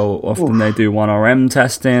pictures, how often they do 1RM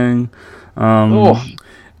testing,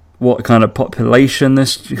 what kind of population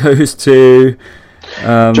this goes to. Do you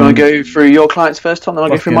want to go through your clients first, Tom? Then I'll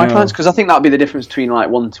go through my clients, because I think that'll be the difference between like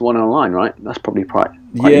 1-to-1 and online, right? That's probably quite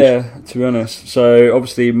yeah, to be honest. So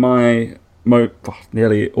obviously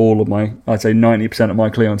nearly all of my, I'd say 90% of my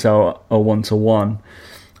clientele are 1-to-1.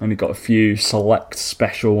 Only got a few select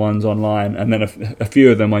special ones online, and then a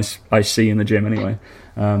few of them I see in the gym anyway,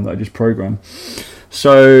 that I just program.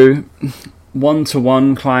 So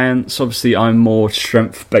 1-to-1 clients, obviously I'm more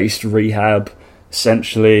strength-based rehab,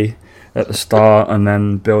 essentially, at the start, and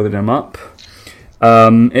then building them up.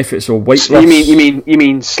 If it's a weight loss, you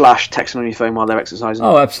mean slash texting on your phone while they're exercising?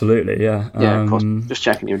 Oh, absolutely, yeah. Yeah, of course. Just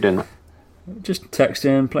checking you're doing that. Just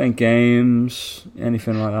texting, playing games,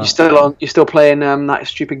 anything like that. You still playing that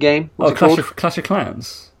stupid game? What's it called? Clash of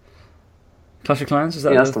Clans. Clash of Clans, is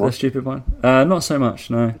that the stupid one? Not so much.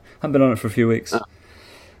 No, haven't been on it for a few weeks. Oh.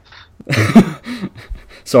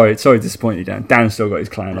 Sorry to disappoint you, Dan. Dan's still got his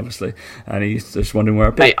clan, obviously, and he's just wondering where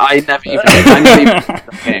I play. Mate, I never even played that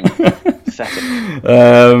game.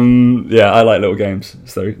 setting. Yeah, I like little games.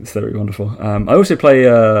 It's very wonderful. I also play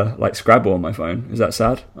like Scrabble on my phone. Is that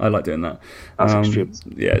sad? I like doing that. That's extreme.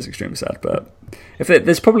 Yeah, it's extremely sad. But if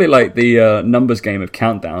there's probably like the numbers game of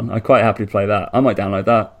Countdown, I quite happily play that. I might download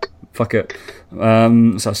that. Fuck it.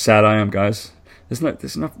 That's how sad I am, guys. There's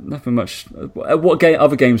nothing much. What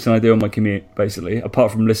other games can I do on my commute, basically,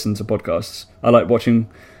 apart from listen to podcasts? I like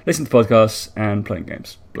listen to podcasts and playing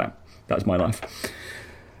games. Blam. That's my life.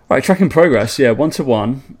 Right, tracking progress. Yeah,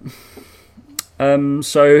 1-to-1.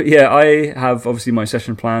 So yeah, I have obviously my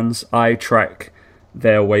session plans. I track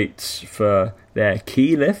their weights for their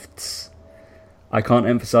key lifts. I can't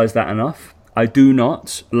emphasize that enough. I do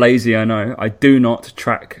not, lazy I know, I do not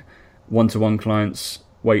track 1-to-1 clients'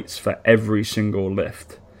 weights for every single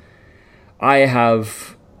lift. I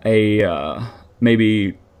have a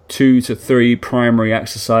maybe 2 to 3 primary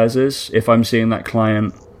exercises. If I'm seeing that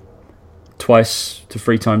client 2 to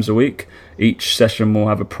 3 times a week, each session will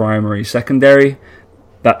have a primary, secondary.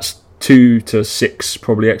 That's 2 to 6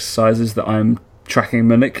 probably exercises that I'm tracking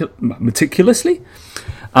meticulously.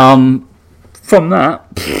 From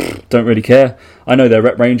that, don't really care. I know their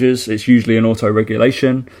rep ranges. It's usually an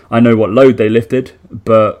auto-regulation. I know what load they lifted,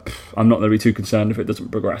 but I'm not going to be too concerned if it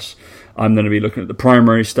doesn't progress. I'm going to be looking at the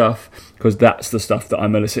primary stuff because that's the stuff that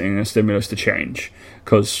I'm eliciting a stimulus to change,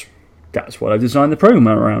 because that's what I've designed the program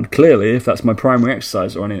around. Clearly, if that's my primary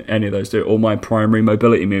exercise or any of those do, or my primary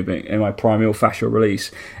mobility movement and my primary fascial release,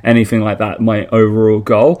 anything like that, my overall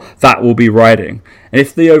goal, that will be riding. And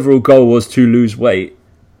if the overall goal was to lose weight,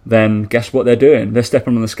 then guess what they're doing? They're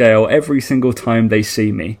stepping on the scale every single time they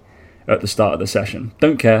see me at the start of the session.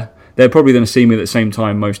 Don't care. They're probably going to see me at the same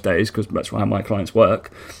time most days because that's how my clients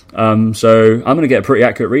work. So I'm going to get a pretty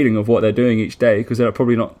accurate reading of what they're doing each day because they're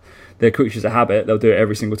probably not, they're creatures of habit. They'll do it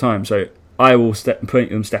every single time. So I will step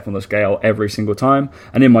on the scale every single time.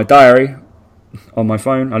 And in my diary, on my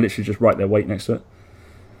phone, I literally just write their weight next to it.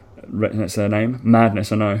 Next to their name.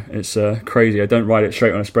 Madness, I know. It's crazy. I don't write it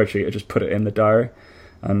straight on a spreadsheet. I just put it in the diary.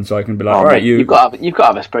 And so I can be like, right, you've got to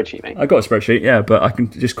have a spreadsheet, mate. I've got a spreadsheet, yeah, but I can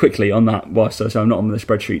just quickly on that, so I'm not on the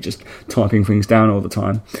spreadsheet just typing things down all the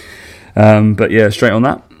time. But yeah, straight on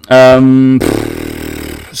that.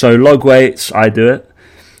 So log weights, I do it.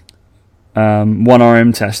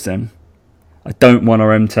 1RM testing. I don't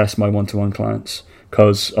 1RM test my 1-to-1 clients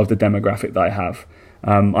because of the demographic that I have.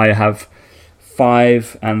 I have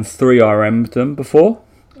 5 and 3RM'd them before,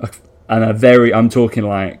 and I'm talking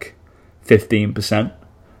like 15%.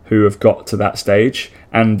 Who have got to that stage,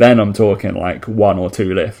 and then I'm talking like 1 or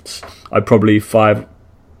 2 lifts. I probably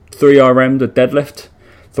 3RM'd a deadlift,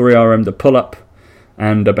 3RM'd a pull-up,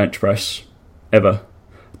 and a bench press ever.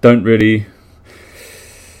 Don't really.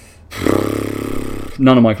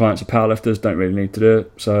 None of my clients are powerlifters. Don't really need to do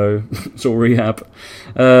it, so it's all rehab.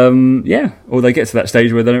 Yeah, or they get to that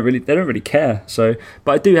stage where they don't really care. So,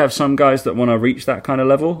 but I do have some guys that want to reach that kind of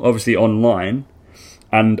level, obviously online.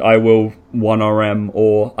 And I will 1RM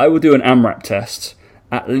or I will do an AMRAP test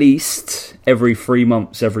at least every 3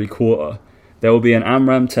 months, every quarter. There will be an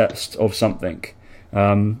AMRAP test of something.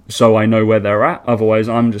 So I know where they're at. Otherwise,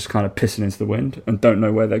 I'm just kind of pissing into the wind and don't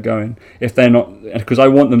know where they're going. If they're not, because I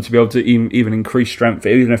want them to be able to even increase strength,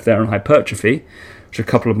 even if they're on hypertrophy, which a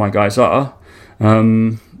couple of my guys are.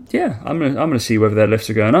 Yeah, I'm gonna see whether their lifts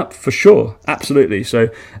are going up for sure. Absolutely. So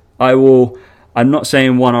I will. I'm not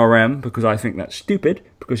saying 1RM because I think that's stupid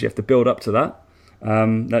because you have to build up to that.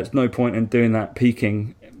 There's no point in doing that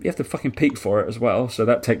peaking. You have to fucking peak for it as well. So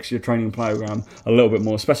that takes your training program a little bit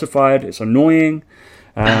more specified. It's annoying.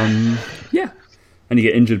 Yeah. And you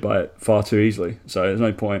get injured by it far too easily. So there's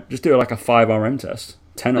no point. Just do it like a 5RM test,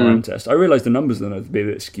 10RM test. I realise the numbers are going to be a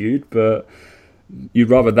bit skewed, but you'd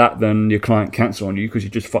rather that than your client cancel on you because you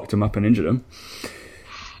just fucked them up and injured them.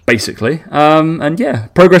 Basically. And yeah,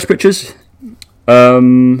 progress pictures.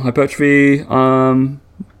 Hypertrophy,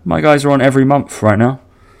 my guys are on every month right now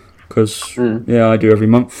because yeah, I do every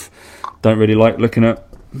month. Don't really like looking at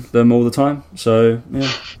them all the time, so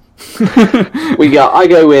yeah. I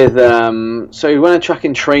go with so when I'm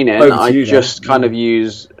tracking training, I just kind of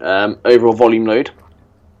use overall volume load.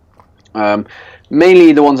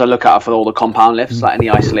 Mainly the ones I look at for all the compound lifts, like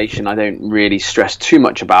any isolation I don't really stress too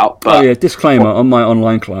much about. But disclaimer, on my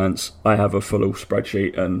online clients, I have a full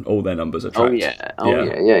spreadsheet and all their numbers are tracked.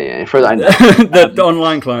 Yeah. For that, the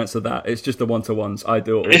online clients are that. It's just the 1-to-1s. I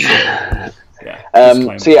do it all.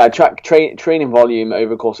 Yeah. So yeah, I track training volume over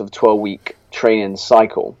the course of a 12-week training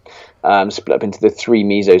cycle, split up into the 3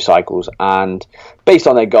 mesocycles, and based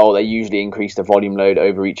on their goal, they usually increase the volume load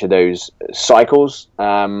over each of those cycles.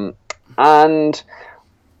 And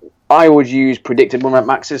I would use predicted 1 rep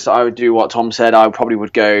maxes. So I would do what Tom said. I probably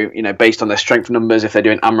would go, based on their strength numbers. If they're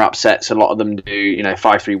doing AMRAP sets, a lot of them do,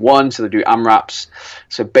 5-3-1. So they do AMRAPs.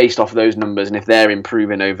 So based off of those numbers, and if they're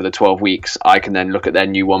improving over the 12 weeks, I can then look at their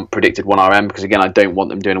new one, predicted 1RM. Because again, I don't want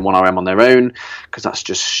them doing a 1RM on their own, because that's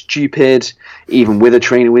just stupid. Even with a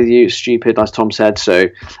trainer with you, it's stupid, as Tom said. So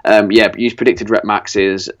use predicted rep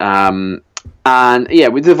maxes. And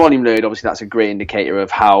with the volume load, obviously that's a great indicator of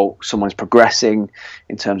how someone's progressing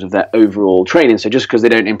in terms of their overall training. So just because they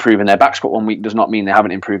don't improve in their back squat 1 week does not mean they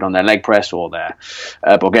haven't improved on their leg press or their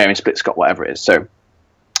Bulgarian split squat, whatever it is. So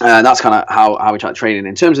that's kind of how we track training.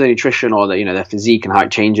 In terms of the nutrition or their physique and how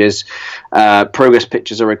it changes, progress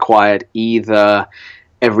pictures are required either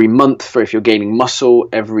every month for if you're gaining muscle,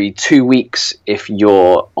 every 2 weeks if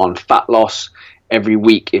you're on fat loss, every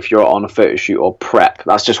week if you're on a photo shoot or prep.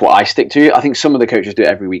 That's just what I stick to. I think some of the coaches do it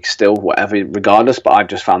every week still, whatever, regardless, but I've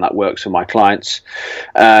just found that works for my clients.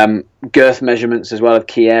 Girth measurements as well of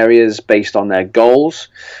key areas based on their goals.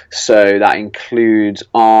 So that includes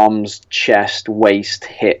arms, chest, waist,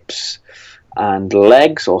 hips, and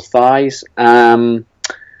legs or thighs.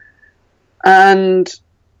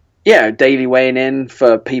 Daily weighing in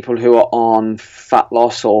for people who are on fat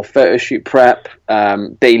loss or photo shoot prep.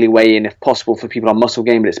 Daily weigh-in if possible for people on muscle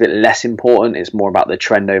gain, but it's a bit less important. It's more about the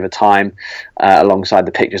trend over time alongside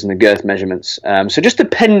the pictures and the girth measurements. So just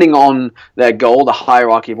depending on their goal, the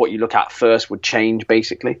hierarchy of what you look at first would change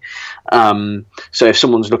basically. So if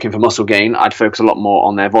someone's looking for muscle gain, I'd focus a lot more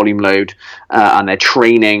on their volume load and their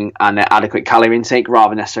training and their adequate calorie intake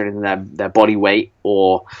rather necessarily than their body weight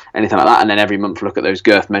or anything like that. And then every month look at those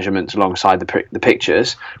girth measurements alongside the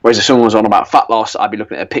pictures. Whereas if someone was on about fat loss, I'd be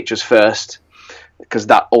looking at their pictures first, because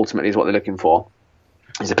that ultimately is what they're looking for,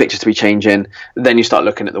 is the pictures to be changing. Then you start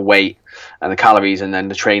looking at the weight and the calories, and then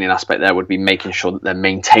the training aspect there would be making sure that they're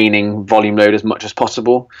maintaining volume load as much as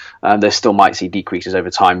possible. They still might see decreases over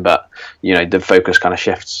time, but the focus kind of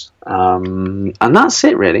shifts, and that's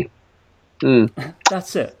it really.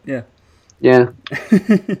 That's it. Yeah.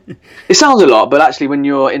 It sounds a lot, but actually when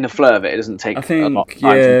you're in the flow of it doesn't take a lot of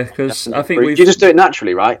time. Because I think you just do it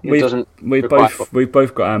naturally, right? We've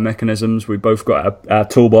both got our mechanisms. We've both got our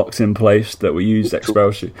toolbox in place that we use Excel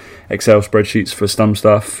spreadsheets for some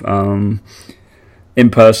stuff. In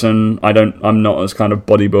person, I'm not as kind of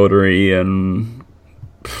bodybuildery and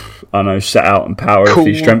I know set out and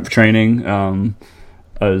powerlifting strength training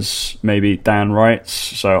as maybe Dan writes.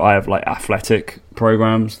 So I have like athletic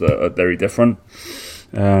programs that are very different.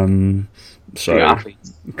 So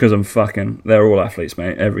because they're all athletes,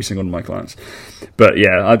 mate. Every single one of my clients. But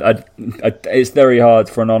yeah, it's very hard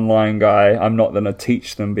for an online guy. I'm not going to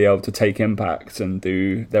teach them be able to take impact and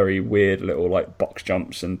do very weird little like box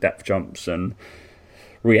jumps and depth jumps and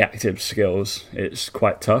reactive skills. It's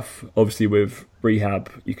quite tough. Obviously with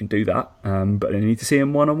rehab you can do that, but you need to see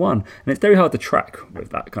them one-on-one, and it's very hard to track with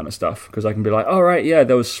that kind of stuff, because I can be like, all right,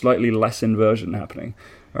 there was slightly less inversion happening.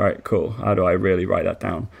 All right, cool. How do I really write that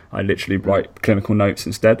down? I literally write clinical notes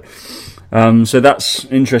instead. So that's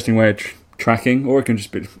an interesting way of tracking, or it can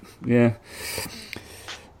just be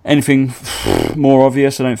anything more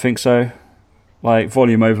obvious. I don't think so. Like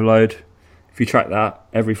volume overload, if you track that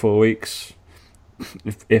every 4 weeks,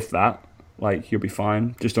 if that, like, you'll be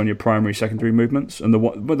fine just on your primary, secondary movements, and the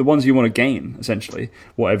ones you want to gain, essentially,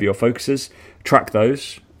 whatever your focus is, track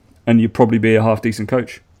those, and you'll probably be a half decent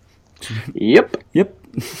coach. Yep.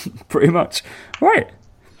 Pretty much. Right.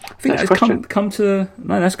 I think that's come to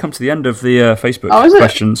the end of the Facebook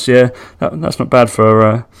questions. Yeah, that's not bad for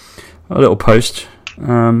a little post.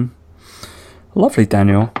 Lovely,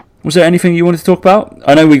 Daniel. Was there anything you wanted to talk about?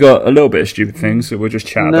 I know we got a little bit of stupid things that we'll just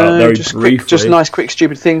chat about very briefly. Just nice, quick,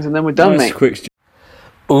 stupid things, and then we're done, mate.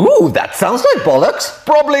 Ooh, that sounds like bollocks.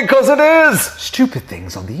 Probably because it is. Stupid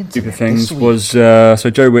things on the internet. Stupid things was so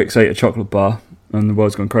Joe Wicks ate a chocolate bar, and the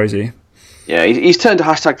world's gone crazy. Yeah, he's turned to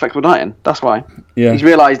hashtag flexible dieting. That's why. Yeah, he's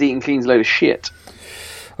realised eating clean's a load of shit.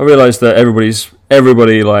 I realised that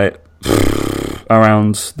everybody like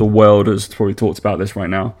around the world has probably talked about this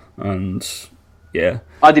right now, and yeah.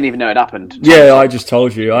 I didn't even know it happened. Yeah, I just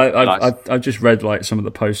told you. I just read like some of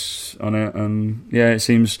the posts on it, and yeah, it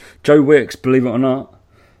seems Joe Wicks, believe it or not,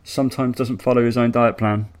 sometimes doesn't follow his own diet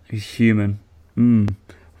plan. He's human.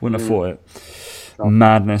 Wouldn't have thought it.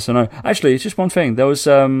 Madness. I know. Actually, it's just one thing. There was.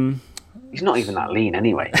 He's not even that lean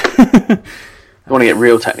anyway. I want to get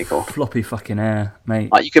real technical. Floppy fucking hair,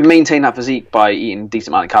 mate. Like, you can maintain that physique by eating a decent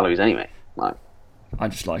amount of calories anyway. Like, I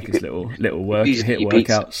just like his little hit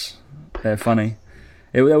workouts. They're funny.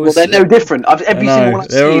 Well, they're no different. Every single one I've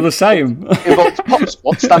they're seen all the same. involves pop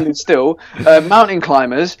squat, standing still, mountain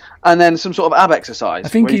climbers, and then some sort of ab exercise. I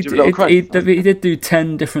think he did do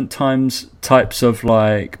 10 different types of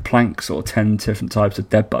like planks or 10 different types of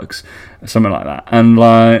dead bugs, something like that. And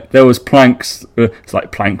like there was planks, it's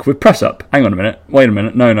like plank with press up. Hang on a minute, wait a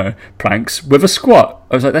minute, no, planks with a squat.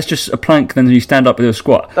 I was like, that's just a plank. Then you stand up with a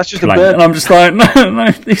squat. That's just plank. a bird. And I'm just like,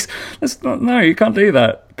 no, you can't do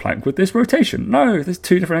that. Plank with this rotation. No, there's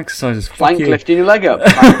 2 different exercises. Plank lifting your leg up.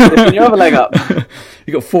 Plank lifting your other leg up.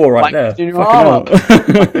 You got 4 right plank there. Lifting your arm up.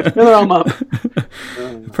 Another arm up.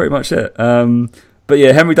 Pretty much it. But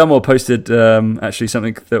yeah, Henry Dunmore posted actually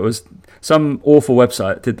something that was some awful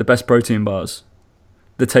website did the best protein bars,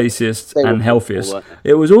 the tastiest and healthiest.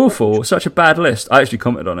 It was awful. Such a bad list. I actually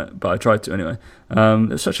commented on it, but I tried to anyway. It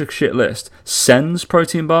was such a shit list. Sen's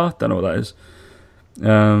protein bar. Don't know what that is.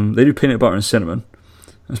 They do peanut butter and cinnamon.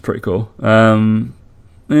 That's pretty cool.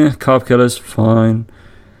 Carb killers, fine.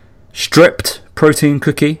 Stripped protein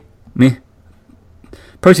cookie, meh.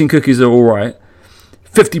 Protein cookies are alright.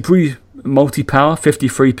 50 multi-power,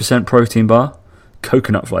 53% protein bar.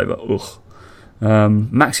 Coconut flavour, ugh.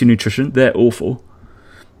 Maxi Nutrition, they're awful.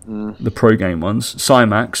 The pro game ones.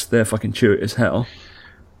 Cymax, they're fucking chewy as hell.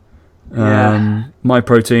 My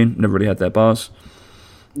Protein, never really had their bars.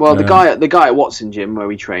 Well, the guy at Watson Gym where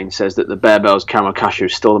we train says that the Bear Bells Caramel Cashew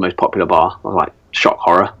is still the most popular bar. I was like, shock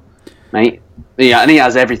horror, mate. Yeah, and he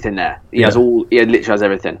has everything there. He literally has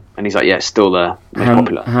everything, and he's like, yeah, it's still the most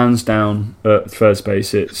popular. Hands down, at first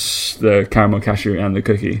base, it's the Caramel Cashew and the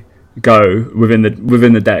cookie. Go within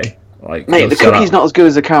the day. Like, mate, the cookie's not as good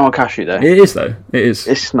as the Caramel Cashew, though. It is, though. It is.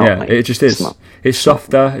 It's not. Yeah, mate. it just is. It's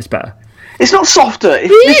softer. It's better. It's not softer. It's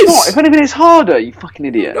not. If anything, it's harder. You fucking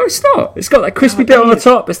idiot. No, it's not. It's got that crispy bit on the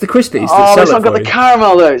top. It's the crispies. It's not got the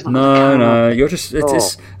caramel though. It's not no. You're just.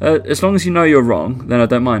 It's as long as you know you're wrong, then I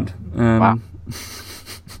don't mind. Wow.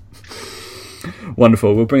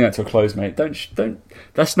 Wonderful. We'll bring that to a close, mate. Don't.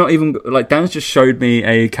 That's not even like Dan's just showed me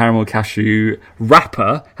a caramel cashew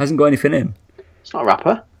wrapper. Hasn't got anything in. It's not a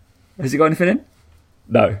wrapper. Has it got anything in?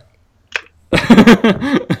 No.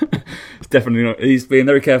 It's definitely not. He's being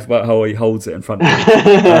very careful about how he holds it in front of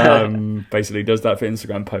him. Basically, does that for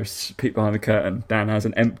Instagram posts. Peek behind the curtain. Dan has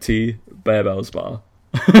an empty Bear Bells bar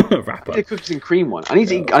wrapper. The cookies and cream one. I need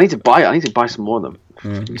to buy it. I need to buy some more of them.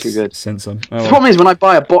 Yeah, too good. Send some. The problem is when I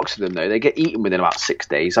buy a box of them though, they get eaten within about 6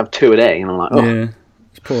 days. I have 2 a day, and I'm like, oh. Yeah,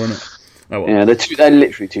 it's poor, isn't it? Oh, well. Yeah, they're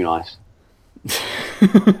literally too nice.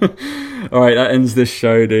 All right, that ends this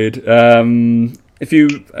show, dude.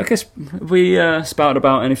 I guess we spouted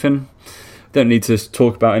about anything. Don't need to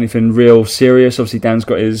talk about anything real serious. Obviously, Dan's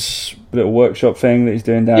got his little workshop thing that he's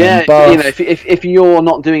doing down in Bath. You know, if you're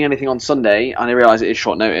not doing anything on Sunday, and I realise it is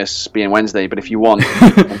short notice, being Wednesday, but if you want,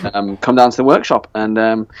 come down to the workshop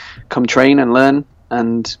and come train and learn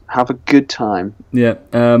and have a good time. Yeah.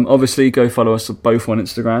 Obviously, go follow us both on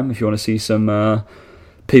Instagram if you want to see some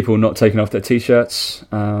people not taking off their t-shirts,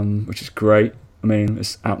 which is great. I mean,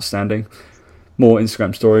 it's outstanding. More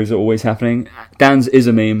Instagram stories are always happening. Dan's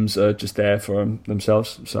Izza memes are just there for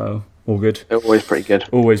themselves, so all good. They're always pretty good.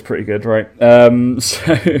 Always pretty good, right?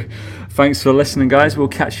 So thanks for listening, guys. We'll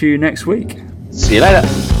catch you next week. See you later.